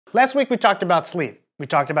Last week we talked about sleep. We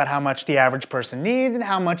talked about how much the average person needs and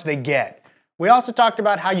how much they get. We also talked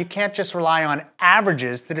about how you can't just rely on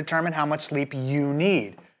averages to determine how much sleep you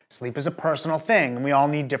need. Sleep is a personal thing, and we all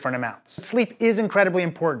need different amounts. But sleep is incredibly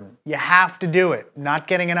important. You have to do it. Not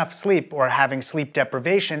getting enough sleep or having sleep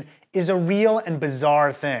deprivation is a real and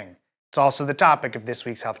bizarre thing. It's also the topic of this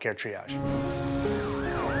week's Healthcare Triage.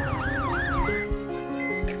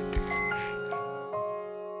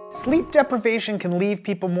 Sleep deprivation can leave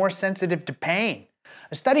people more sensitive to pain.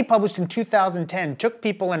 A study published in 2010 took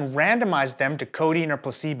people and randomized them to codeine or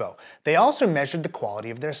placebo. They also measured the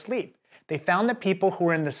quality of their sleep. They found that people who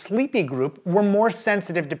were in the sleepy group were more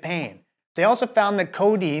sensitive to pain. They also found that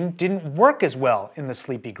codeine didn't work as well in the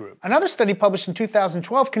sleepy group. Another study published in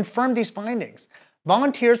 2012 confirmed these findings.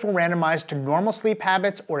 Volunteers were randomized to normal sleep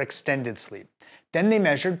habits or extended sleep. Then they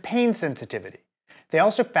measured pain sensitivity. They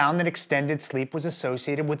also found that extended sleep was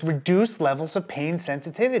associated with reduced levels of pain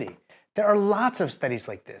sensitivity. There are lots of studies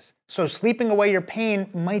like this, so sleeping away your pain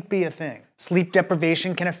might be a thing. Sleep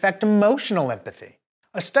deprivation can affect emotional empathy.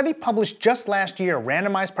 A study published just last year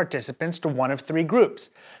randomized participants to one of three groups.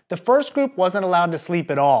 The first group wasn't allowed to sleep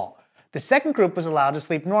at all. The second group was allowed to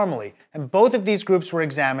sleep normally, and both of these groups were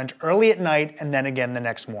examined early at night and then again the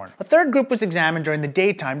next morning. A third group was examined during the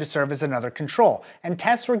daytime to serve as another control, and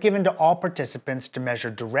tests were given to all participants to measure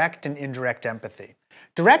direct and indirect empathy.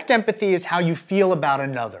 Direct empathy is how you feel about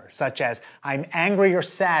another, such as, I'm angry or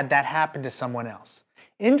sad that happened to someone else.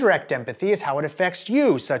 Indirect empathy is how it affects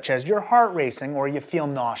you, such as your heart racing or you feel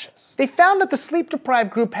nauseous. They found that the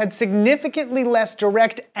sleep-deprived group had significantly less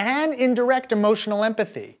direct and indirect emotional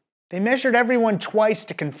empathy. They measured everyone twice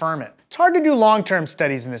to confirm it. It's hard to do long-term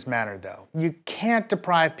studies in this manner, though. You can't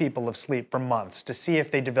deprive people of sleep for months to see if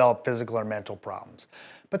they develop physical or mental problems.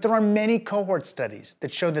 But there are many cohort studies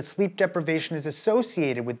that show that sleep deprivation is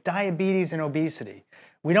associated with diabetes and obesity.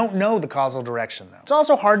 We don't know the causal direction, though. It's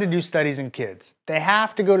also hard to do studies in kids. They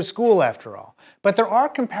have to go to school, after all. But there are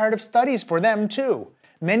comparative studies for them, too.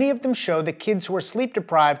 Many of them show that kids who are sleep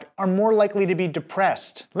deprived are more likely to be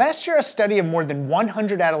depressed. Last year, a study of more than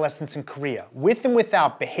 100 adolescents in Korea, with and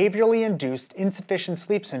without behaviorally induced insufficient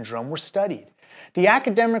sleep syndrome, were studied. The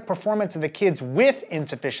academic performance of the kids with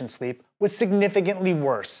insufficient sleep was significantly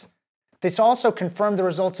worse. This also confirmed the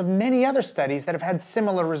results of many other studies that have had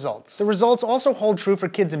similar results. The results also hold true for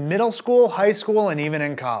kids in middle school, high school, and even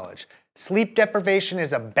in college. Sleep deprivation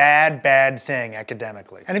is a bad thing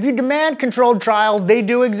academically. And if you demand controlled trials, they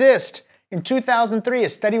do exist. In 2003, a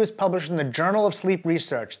study was published in the Journal of Sleep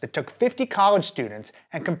Research that took 50 college students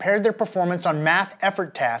and compared their performance on math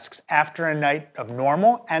effort tasks after a night of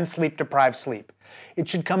normal and sleep-deprived sleep. It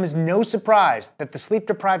should come as no surprise that the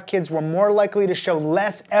sleep-deprived kids were more likely to show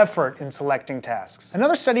less effort in selecting tasks.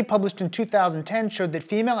 Another study published in 2010 showed that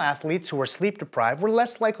female athletes who were sleep-deprived were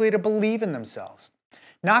less likely to believe in themselves.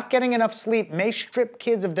 Not getting enough sleep may strip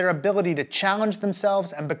kids of their ability to challenge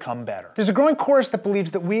themselves and become better. There's a growing chorus that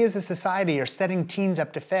believes that we as a society are setting teens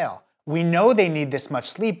up to fail. We know they need this much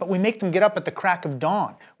sleep, but we make them get up at the crack of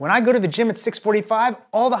dawn. When I go to the gym at 6:45,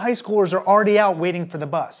 all the high schoolers are already out waiting for the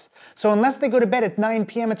bus. So unless they go to bed at 9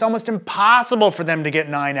 p.m., it's almost impossible for them to get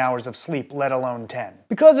 9 hours of sleep, let alone 10.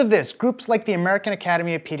 Because of this, groups like the American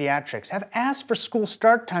Academy of Pediatrics have asked for school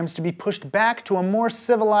start times to be pushed back to a more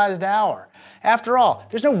civilized hour. After all,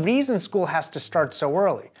 there's no reason school has to start so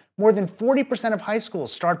early. More than 40% of high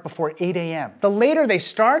schools start before 8 a.m. The later they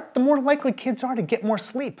start, the more likely kids are to get more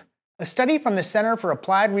sleep. A study from the Center for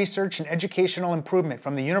Applied Research and Educational Improvement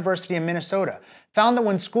from the University of Minnesota found that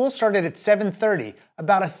when school started at 7:30,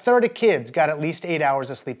 about a third of kids got at least 8 hours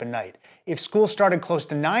of sleep a night. If school started close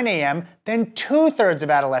to 9 a.m., then 2/3 of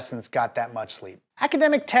adolescents got that much sleep.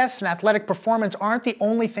 Academic tests and athletic performance aren't the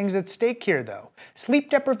only things at stake here, though. Sleep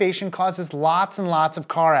deprivation causes lots and lots of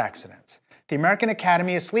car accidents. The American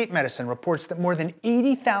Academy of Sleep Medicine reports that more than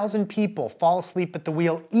 80,000 people fall asleep at the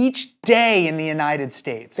wheel each day in the United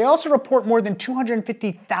States. They also report more than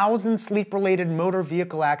 250,000 sleep-related motor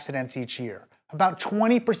vehicle accidents each year. About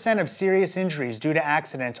 20% of serious injuries due to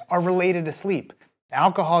accidents are related to sleep.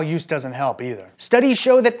 Alcohol use doesn't help either. Studies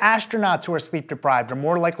show that astronauts who are sleep-deprived are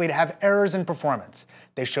more likely to have errors in performance.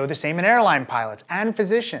 They show the same in airline pilots and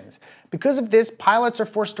physicians. Because of this, pilots are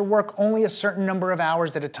forced to work only a certain number of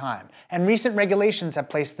hours at a time, and recent regulations have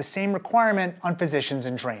placed the same requirement on physicians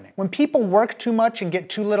in training. When people work too much and get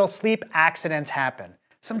too little sleep, accidents happen.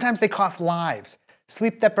 Sometimes they cost lives.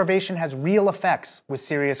 Sleep deprivation has real effects with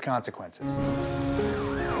serious consequences.